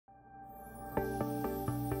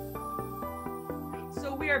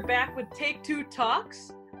So we are back with Take Two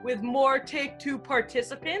Talks with more Take Two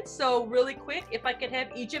participants. So really quick, if I could have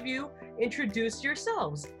each of you introduce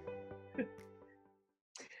yourselves.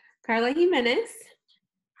 Karla Jimenez.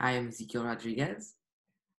 Hi, I'm Ezequiel Rodriguez.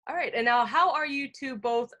 All right, and now how are you two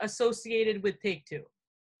both associated with Take Two?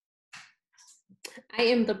 I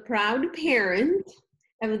am the proud parent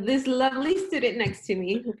of this lovely student next to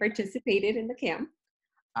me who participated in the camp.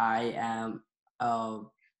 I am,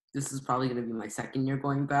 this is probably going to be my second year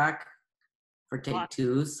going back for Take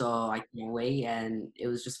Two, so I can't wait, and it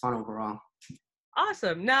was just fun overall.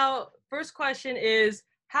 Awesome. Now, first question is,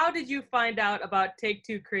 how did you find out about Take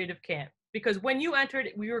Two Creative Camp? Because when you entered,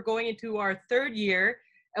 we were going into our third year,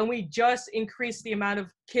 and we just increased the amount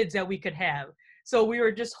of kids that we could have. So we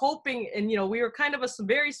were just hoping, and we were kind of a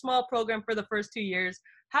very small program for the first 2 years.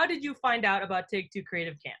 How did you find out about Take Two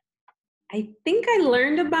Creative Camp? I think I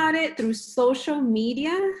learned about it through social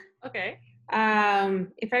media. Okay.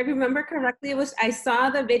 If I remember correctly, I saw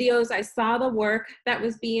the videos, I saw the work that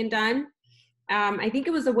was being done. I think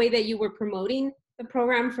it was the way that you were promoting the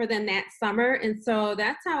program for them that summer. And so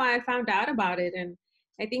that's how I found out about it. And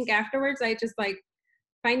I think afterwards, I just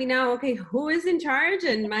finding out, okay, who is in charge?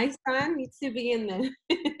 And my son needs to be in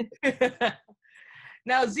there.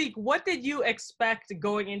 Now, Zeke, what did you expect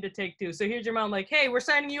going into Take Two? So here's your mom like, hey, we're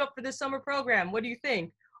signing you up for this summer program. What do you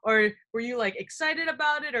think? Or were you excited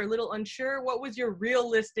about it or a little unsure? What was your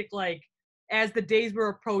realistic, as the days were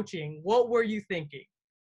approaching, what were you thinking?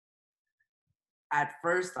 At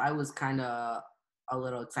first, I was kind of a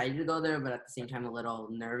little excited to go there, but at the same time, a little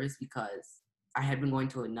nervous because I had been going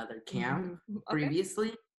to another camp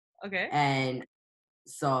previously. Okay. And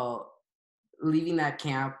so leaving that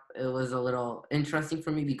camp, it was a little interesting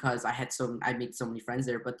for me because I made so many friends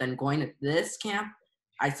there. But then going to this camp,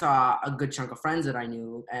 I saw a good chunk of friends that I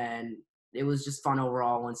knew, and it was just fun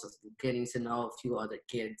overall once getting to know a few other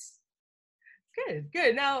kids.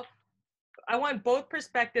 Good. Now, I want both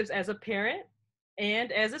perspectives as a parent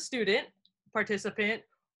and as a student participant.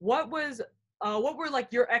 What were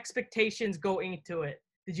your expectations going into it?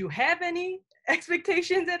 Did you have any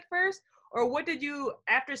expectations at first? Or what did you,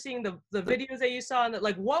 after seeing the videos that you saw,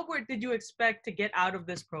 did you expect to get out of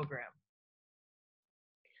this program?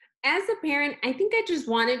 As a parent, I think I just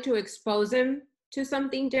wanted to expose him to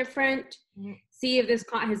something different, see if this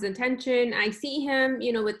caught his attention. I see him,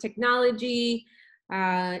 with technology,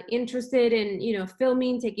 interested in,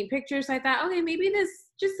 filming, taking pictures. So I thought, okay, maybe this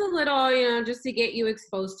just a little, just to get you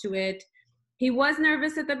exposed to it. He was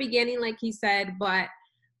nervous at the beginning, like he said, but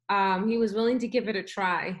he was willing to give it a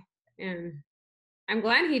try. And I'm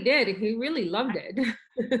glad he did. He really loved it.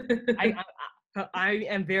 I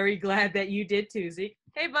am very glad that you did too, Zeke.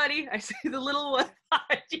 Hey, buddy, I see the little one.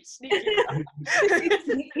 She's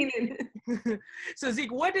sneaking in. So,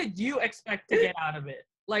 Zeke, what did you expect to get out of it?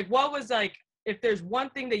 What was if there's one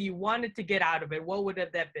thing that you wanted to get out of it, what would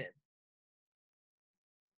have that been?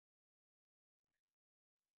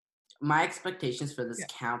 My expectations for this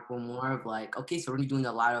camp were more of okay, so we're doing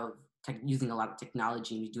using a lot of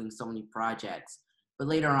technology and doing so many projects. But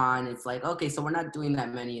later on, it's okay, so we're not doing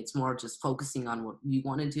that many. It's more just focusing on what we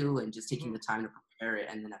want to do and just taking the time to prepare it.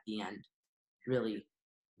 And then at the end, really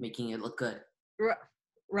making it look good.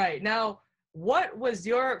 Right. Now, what was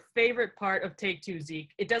your favorite part of Take Two,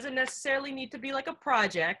 Zeke? It doesn't necessarily need to be a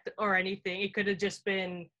project or anything. It could have just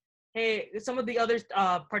been, hey, some of the other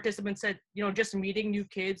participants said, just meeting new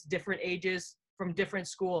kids, different ages from different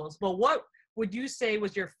schools. But what would you say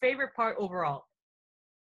was your favorite part overall?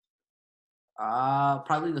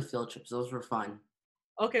 Probably the field trips. Those were fun.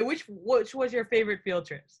 Okay, which was your favorite field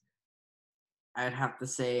trips? I'd have to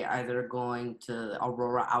say either going to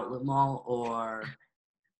Aurora Outlet Mall or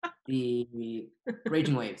the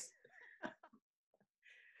Raging Waves.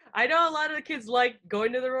 I know a lot of the kids like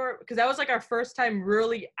going to the Aurora because that was our first time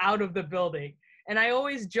really out of the building. And I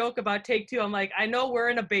always joke about Take Two. I'm I know we're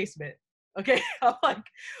in a basement. Okay, I'm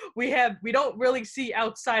we don't really see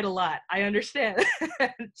outside a lot. I understand.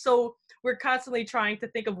 So we're constantly trying to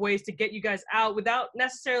think of ways to get you guys out without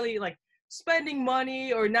necessarily spending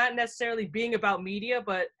money or not necessarily being about media,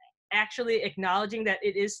 but actually acknowledging that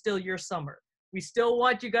it is still your summer. We still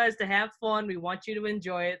want you guys to have fun. We want you to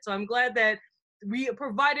enjoy it. So I'm glad that we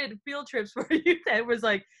provided field trips for you that was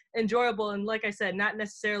enjoyable. And like I said, not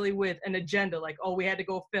necessarily with an agenda, oh, we had to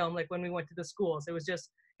go film when we went to the schools. It was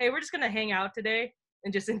just, hey, we're just going to hang out today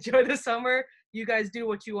and just enjoy the summer. You guys do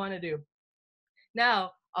what you want to do.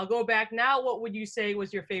 Now, I'll go back. Now, what would you say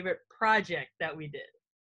was your favorite project that we did?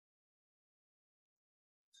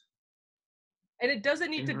 And it doesn't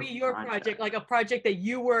need to be your project, a project that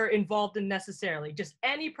you were involved in necessarily. Just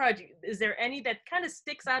any project. Is there any that kind of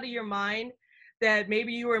sticks out of your mind that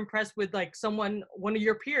maybe you were impressed with, like one of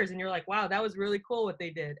your peers, and you're like, wow, that was really cool what they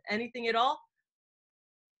did? Anything at all?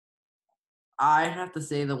 I have to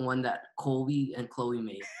say the one that Colby and Chloe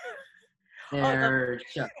made. Oh, Their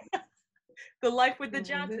show. the Life with the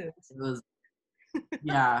What was it? Johnsons. It was,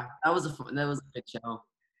 yeah, that was a good show.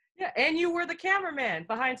 Yeah, and you were the cameraman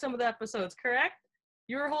behind some of the episodes, correct?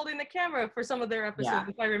 You were holding the camera for some of their episodes, Yeah.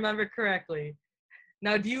 if I remember correctly.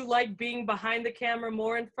 Now, do you like being behind the camera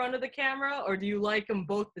more in front of the camera, or do you like them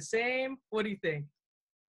both the same? What do you think?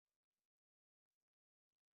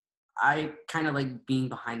 I kind of like being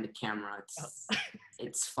behind the camera. Oh.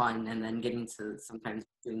 It's fun, and then getting to sometimes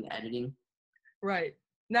doing the editing. Right.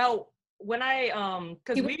 Now, when I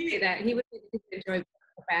because He would say that. He would enjoy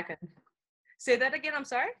the back end. say that again, I'm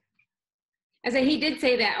sorry. I said he did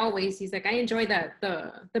say that always. He's like, I enjoy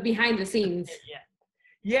the behind the scenes.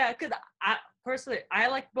 Yeah, because I personally I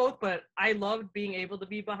like both, but I loved being able to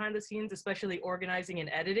be behind the scenes, especially organizing and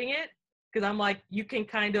editing it. Because I'm like, you can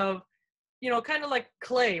kind of, kind of like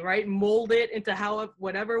clay, right? Mold it into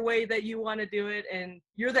whatever way that you want to do it, and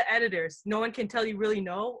you're the editors. No one can tell you really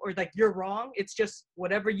no, or like you're wrong. It's just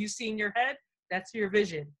whatever you see in your head. That's your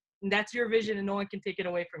vision, and that's your vision, and no one can take it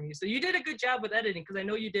away from you. So you did a good job with editing, because I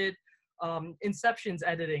know you did Inception's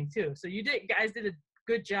editing too. So guys did a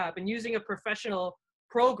good job, and using a professional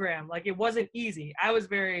program, like it wasn't easy.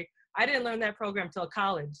 I didn't learn that program till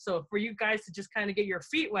college. So for you guys to just kind of get your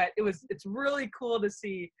feet wet, it's really cool to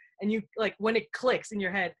see. And you, like, when it clicks in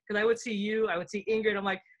your head, because I would see Ingrid, I'm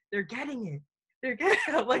like, they're getting it. They're getting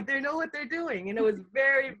it. I'm like, they know what they're doing. And it was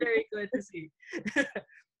very, very good to see.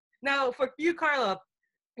 Now, for you, Karla,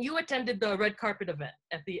 you attended the red carpet event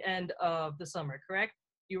at the end of the summer, correct?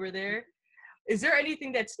 You were there. Is there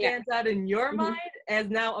anything that stands out in your mind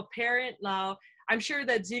as now a parent? Now, I'm sure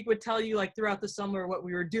that Zeke would tell you, like, throughout the summer what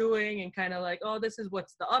we were doing and kind of like, oh, this is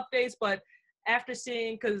what's the updates. But after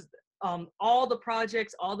seeing, because all the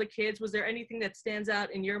projects, all the kids, was there anything that stands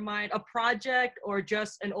out in your mind, a project or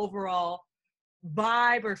just an overall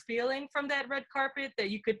vibe or feeling from that red carpet that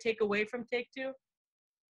you could take away from Take Two?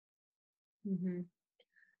 Mm-hmm.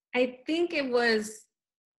 I think it was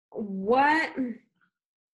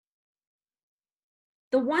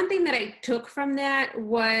the one thing that I took from that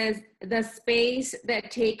was the space that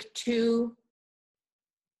Take Two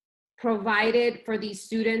provided for these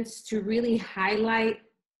students to really highlight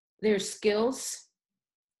their skills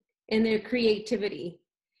and their creativity,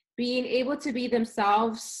 being able to be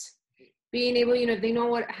themselves, being able, if they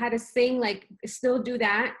know how to sing, like still do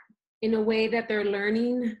that in a way that they're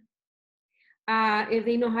learning. If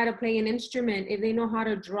they know how to play an instrument, if they know how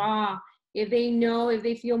to draw, if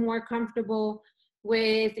they feel more comfortable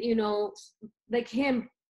with, like him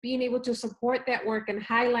being able to support that work and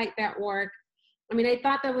highlight that work. I mean, I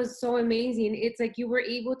thought that was so amazing. It's like you were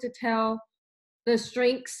able to tell the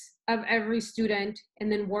strengths of every student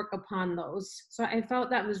and then work upon those. So I felt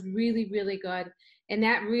that was really, really good. And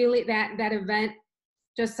that really, that event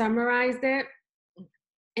just summarized it.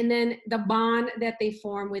 And then the bond that they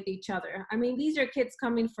form with each other. I mean, these are kids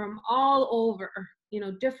coming from all over,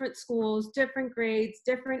 different schools, different grades,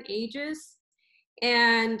 different ages,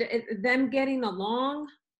 and them getting along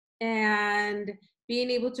and being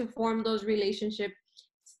able to form those relationships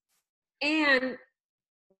and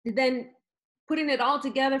then putting it all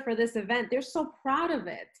together for this event. They're so proud of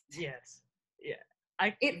it. Yes. Yeah.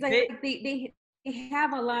 It's like they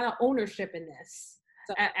have a lot of ownership in this.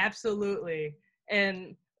 So. Absolutely.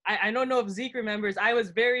 And I don't know if Zeke remembers, I was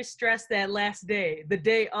very stressed that last day, the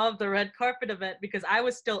day of the red carpet event, because I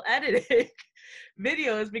was still editing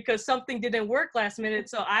videos because something didn't work last minute.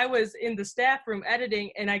 So I was in the staff room editing,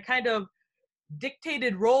 and I kind of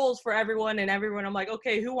dictated roles for everyone, and I'm like,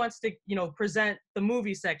 okay, who wants to, present the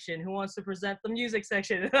movie section? Who wants to present the music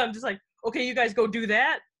section? And I'm just like, okay, you guys go do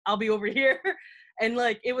that. I'll be over here. And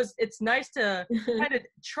like, it's nice to kind of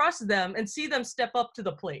trust them and see them step up to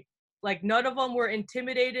the plate. Like, none of them were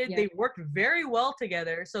intimidated. Yeah. They worked very well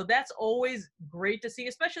together. So that's always great to see,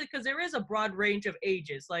 especially because there is a broad range of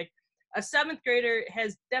ages. Like, a 7th grader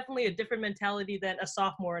has definitely a different mentality than a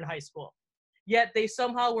sophomore in high school. Yet they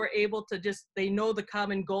somehow were able to they know the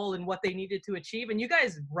common goal and what they needed to achieve. And you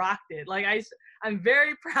guys rocked it. Like, I'm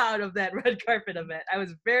very proud of that red carpet event. I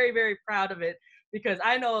was very, very proud of it, because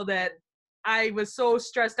I know that I was so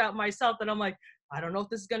stressed out myself that I'm like, I don't know if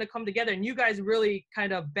this is going to come together. And you guys really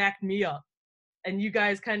kind of backed me up, and you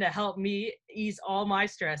guys kind of helped me ease all my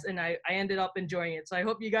stress. And I ended up enjoying it. So I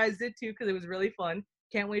hope you guys did too, because it was really fun.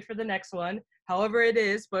 Can't wait for the next one, however it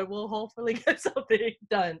is, but we'll hopefully get something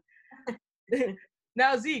done.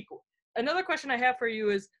 Now, Zeke, another question I have for you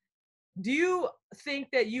is, do you think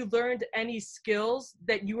that you learned any skills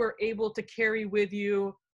that you were able to carry with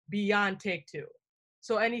you beyond Take Two?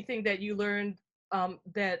 So anything that you learned,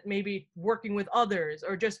 that maybe working with others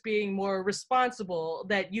or just being more responsible,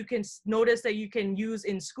 that you can notice that you can use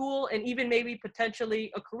in school and even maybe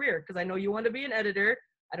potentially a career? Because I know you want to be an editor.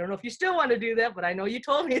 I don't know if you still want to do that, but I know you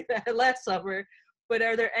told me that last summer. But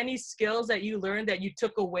are there any skills that you learned that you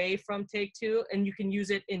took away from Take Two and you can use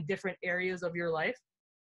it in different areas of your life?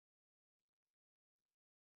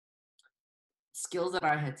 Skills that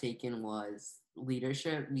I had taken was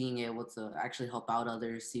leadership, being able to actually help out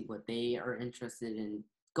others, see what they are interested in,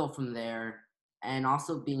 go from there, and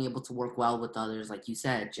also being able to work well with others, like you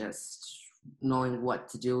said, just knowing what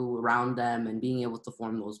to do around them and being able to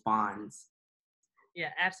form those bonds.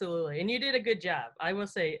 Yeah, absolutely. And you did a good job. I will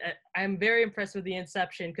say I'm very impressed with the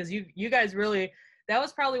Inception, because you guys really, that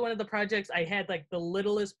was probably one of the projects I had like the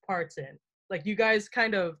littlest parts in. Like you guys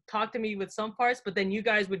kind of talked to me with some parts, but then you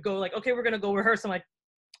guys would go like, okay, we're gonna go rehearse. I'm like,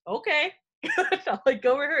 okay. I'm like,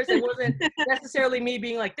 go rehearse. It wasn't necessarily me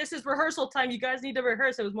being like, this is rehearsal time, you guys need to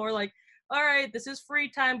rehearse. It was more like, all right, this is free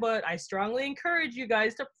time, but I strongly encourage you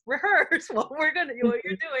guys to rehearse what you're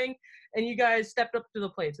doing. And you guys stepped up to the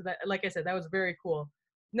plate. So that, like I said, that was very cool.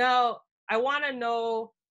 Now, I want to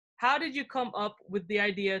know, how did you come up with the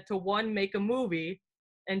idea to, one, make a movie,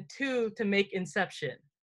 and two, to make Inception?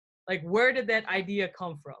 Like, where did that idea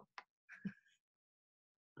come from?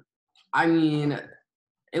 I mean,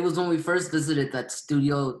 it was when we first visited that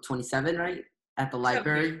Studio 27, right? At the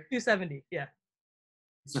library. 270, yeah.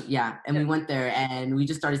 So, yeah, and Yeah. we went there and we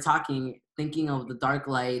just started talking, thinking of the dark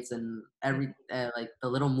lights and like the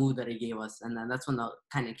little mood that it gave us. And then that's when the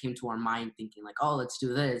kind of came to our mind, thinking like, oh, let's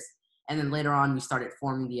do this. And then later on, we started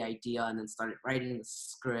forming the idea and then started writing the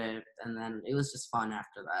script. And then it was just fun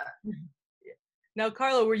after that. Now,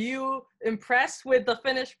 Karla, were you impressed with the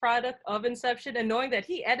finished product of Inception, and knowing that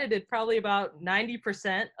he edited probably about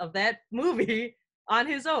 90% of that movie on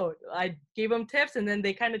his own? I gave him tips and then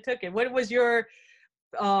they kind of took it. What was your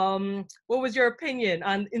opinion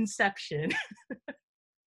on Inception?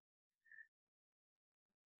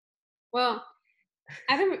 Well,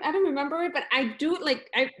 I don't remember it, but I do like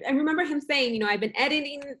I remember him saying, I've been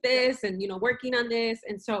editing this and working on this.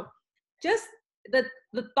 And so just the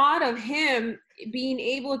thought of him being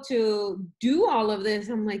able to do all of this,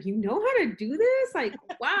 I'm like, you know how to do this? Like,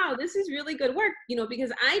 wow, this is really good work,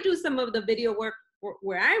 because I do some of the video work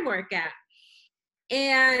where I work at,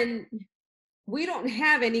 and we don't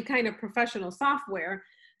have any kind of professional software.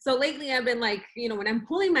 So lately I've been like, when I'm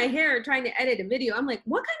pulling my hair trying to edit a video, I'm like,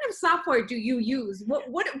 what kind of software do you use?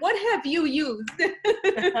 What have you used?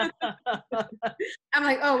 I'm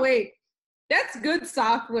like, oh wait, that's good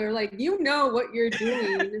software. Like, what you're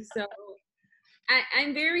doing. So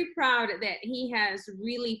I'm very proud that he has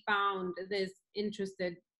really found this interest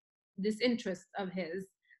of his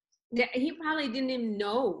that he probably didn't even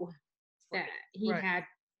know that he Right. had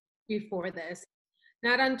before this.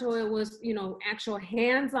 Not until it was, actual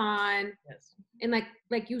hands-on. Yes. And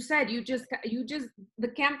like you said, the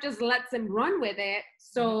camp just lets them run with it.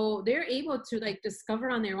 So they're able to like discover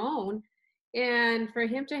on their own. And for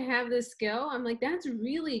him to have this skill, I'm like, that's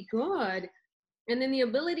really good. And then the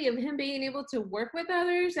ability of him being able to work with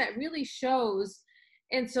others, that really shows.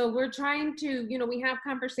 And so we're trying to, we have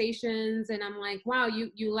conversations, and I'm like, wow,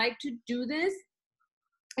 you like to do this.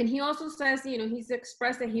 And he also says, he's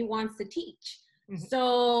expressed that he wants to teach.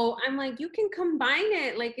 So I'm like, you can combine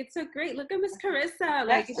it. Like, it's so great. Look at Miss Carissa.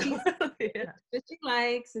 Like, she's what she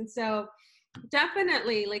likes. And so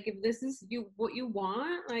definitely, like, if this is what you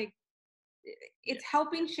want, like, it's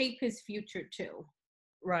helping shape his future too.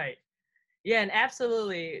 Right. Yeah, and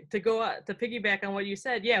absolutely, to piggyback on what you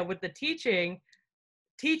said, yeah, with the teaching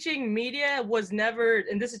media was never,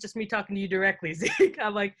 and this is just me talking to you directly, Zeke,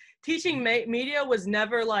 I'm like, teaching media was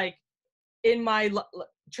never like in my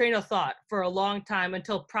train of thought for a long time,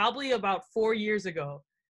 until probably about 4 years ago.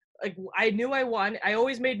 Like, I knew I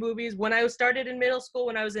always made movies. When I started in middle school,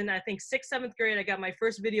 when I was in, I think, 6th, 7th grade, I got my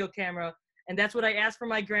first video camera, and that's what I asked for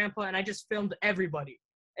my grandpa, and I just filmed everybody.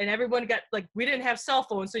 And everyone got, like, we didn't have cell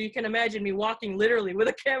phones, so you can imagine me walking literally with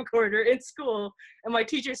a camcorder in school, and my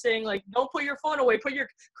teacher saying, like, don't put your phone away, put your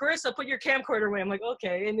camcorder away. I'm like,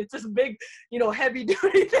 okay, and it's this big, heavy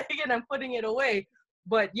duty thing, and I'm putting it away.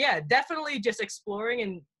 But yeah, definitely just exploring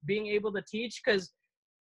and being able to teach, because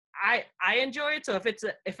I enjoy it. So if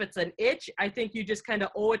it's an itch, I think you just kind of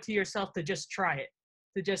owe it to yourself to just try it,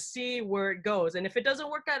 to just see where it goes. And if it doesn't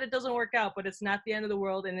work out, it doesn't work out, but it's not the end of the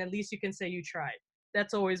world, and at least you can say you tried.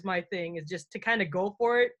 That's always my thing, is just to kind of go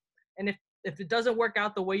for it. And if it doesn't work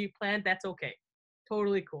out the way you planned, that's okay.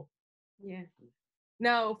 Totally cool. Yeah.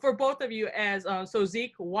 Now, for both of you, as so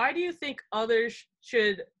Zeke, why do you think others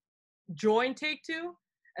should join Take Two?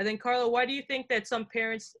 And then Karla, why do you think that some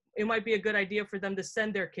parents, it might be a good idea for them to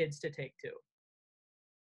send their kids to Take Two?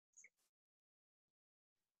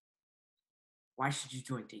 Why should you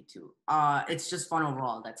join Take Two? It's just fun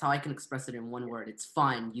overall. That's how I can express it in one word. It's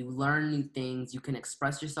fun. You learn new things. You can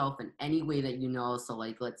express yourself in any way that you know. So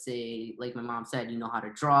like, let's say, like my mom said, you know how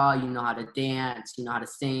to draw, you know how to dance, you know how to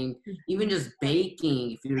sing, even just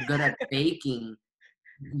baking. If you're good at baking,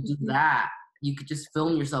 you can do that. You could just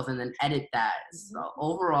film yourself and then edit that. So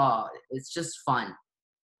overall, it's just fun.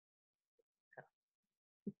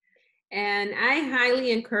 And I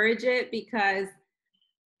highly encourage it because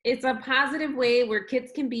it's a positive way where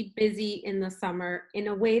kids can be busy in the summer in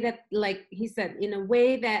a way that, like he said, in a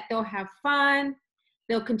way that they'll have fun.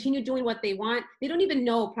 They'll continue doing what they want. They don't even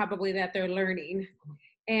know probably that they're learning,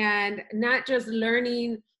 and not just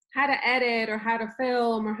learning how to edit or how to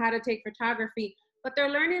film or how to take photography, but they're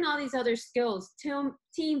learning all these other skills,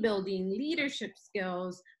 team building, leadership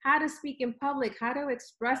skills, how to speak in public, how to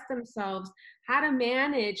express themselves, how to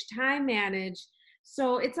manage, time manage.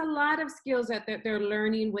 So it's a lot of skills that they're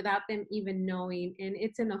learning without them even knowing. And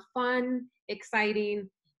it's in a fun, exciting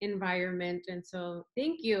environment. And so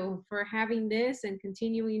thank you for having this and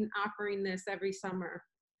continuing offering this every summer.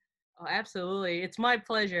 Oh, absolutely. It's my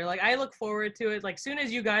pleasure. Like, I look forward to it. Like, soon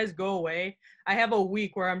as you guys go away, I have a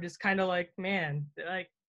week where I'm just kind of like, man, like,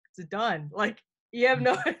 it's done. Like, you have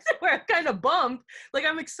no, where I'm kind of bummed. Like,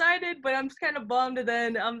 I'm excited, but I'm kind of bummed. And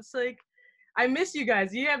then I'm just like, I miss you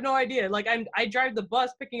guys. You have no idea. Like, I drive the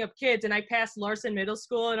bus picking up kids, and I pass Larson Middle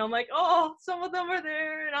School, and I'm like, oh, some of them are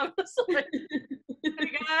there. And I'm just like,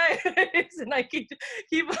 hey guys. And I keep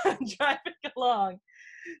on driving along.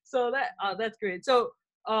 So that's great. So,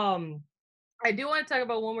 I do want to talk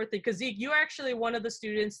about one more thing, because Zeke, you're actually one of the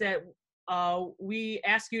students that we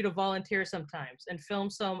ask you to volunteer sometimes and film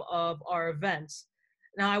some of our events.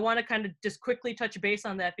 Now, I want to kind of just quickly touch base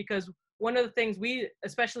on that, because one of the things we,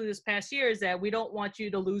 especially this past year, is that we don't want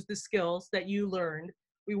you to lose the skills that you learned.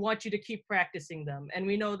 We want you to keep practicing them. And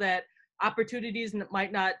we know that opportunities there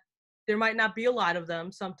might not be a lot of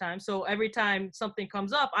them sometimes. So every time something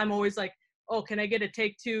comes up, I'm always like, oh, can I get a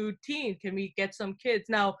Take Two team? Can we get some kids?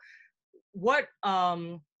 Now,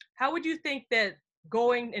 how would you think that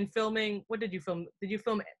going and filming, what did you film? Did you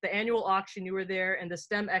film the annual auction? You were there, and the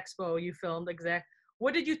STEM Expo you filmed, exact.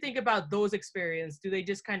 What did you think about those experiences? Do they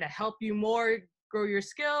just kind of help you more grow your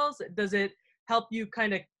skills? Does it help you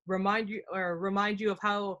kind of remind you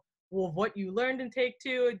of what you learned in Take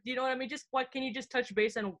Two? Do you know what I mean? Just what can you just touch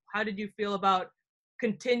base on? How did you feel about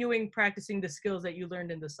continuing practicing the skills that you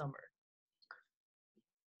learned in the summer?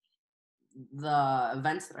 The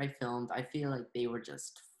events that I filmed, I feel like they were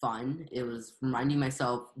just fun. It was reminding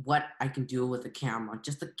myself what I can do with a camera,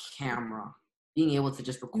 just a camera, being able to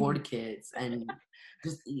just record kids, and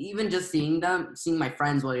just seeing my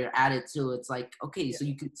friends while you're at it too. It's like, okay, so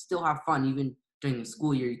you can still have fun even during the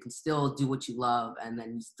school year. You can still do what you love, and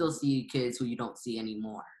then you still see kids who you don't see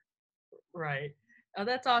anymore. Right. Oh,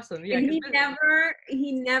 that's awesome. Yeah. He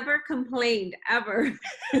never complained ever.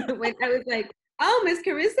 When I was like, oh, Miss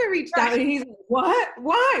Carissa reached out, and he's like, what?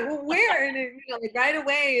 Why? Well, where? And like right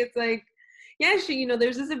away, it's like, yeah,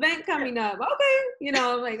 there's this event coming up. Okay,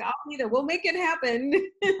 I'm like, I'll be there. We'll make it happen.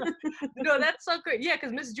 No, that's so great. Yeah,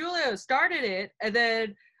 because Miss Julia started it, and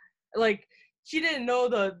then like she didn't know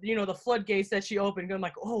the floodgates that she opened. I'm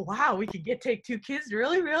like, oh wow, we could Take Two kids,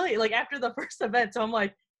 really, really. Like after the first event, so I'm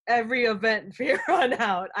like, every event from here on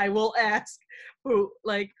out, I will ask who,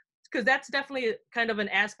 like, because that's definitely kind of an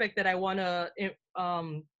aspect that I want to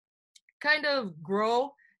kind of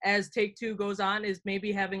grow as Take Two goes on, is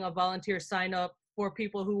maybe having a volunteer sign up for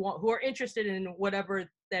people who are interested in whatever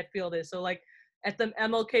that field is. So like at the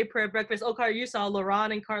MLK prayer breakfast, Karla, you saw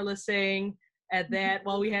LaRon and Karla saying at that,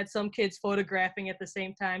 while we had some kids photographing at the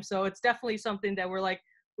same time. So it's definitely something that we're like,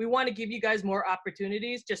 we want to give you guys more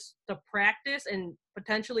opportunities just to practice and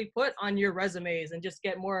potentially put on your resumes and just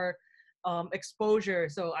get more exposure.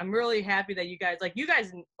 So I'm really happy that you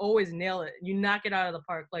guys always nail it. You knock it out of the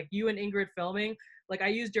park. Like you and Ingrid filming, like I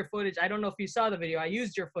used your footage. I don't know if you saw the video. I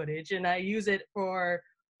used your footage and I use it for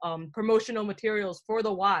promotional materials for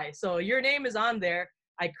the Y. So your name is on there.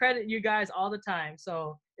 I credit you guys all the time.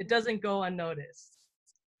 So it doesn't go unnoticed.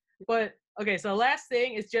 But okay, so last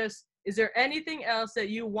thing is just, is there anything else that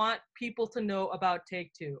you want people to know about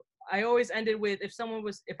Take Two? I always ended with,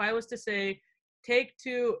 if I was to say Take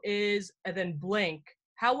Two is, and then blank,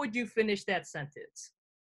 how would you finish that sentence?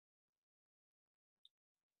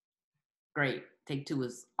 Great. Take Two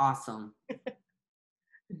is awesome.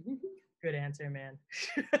 Good answer, man.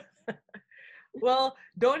 Well,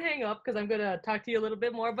 don't hang up because I'm going to talk to you a little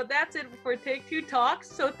bit more. But that's it for Take Two Talks.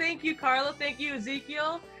 So thank you, Karla. Thank you,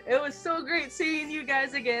 Ezequiel. It was so great seeing you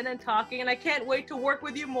guys again and talking. And I can't wait to work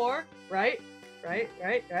with you more. Right? Right?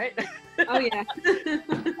 Oh, yeah.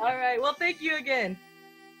 All right. Well, thank you again.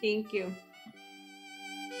 Thank you.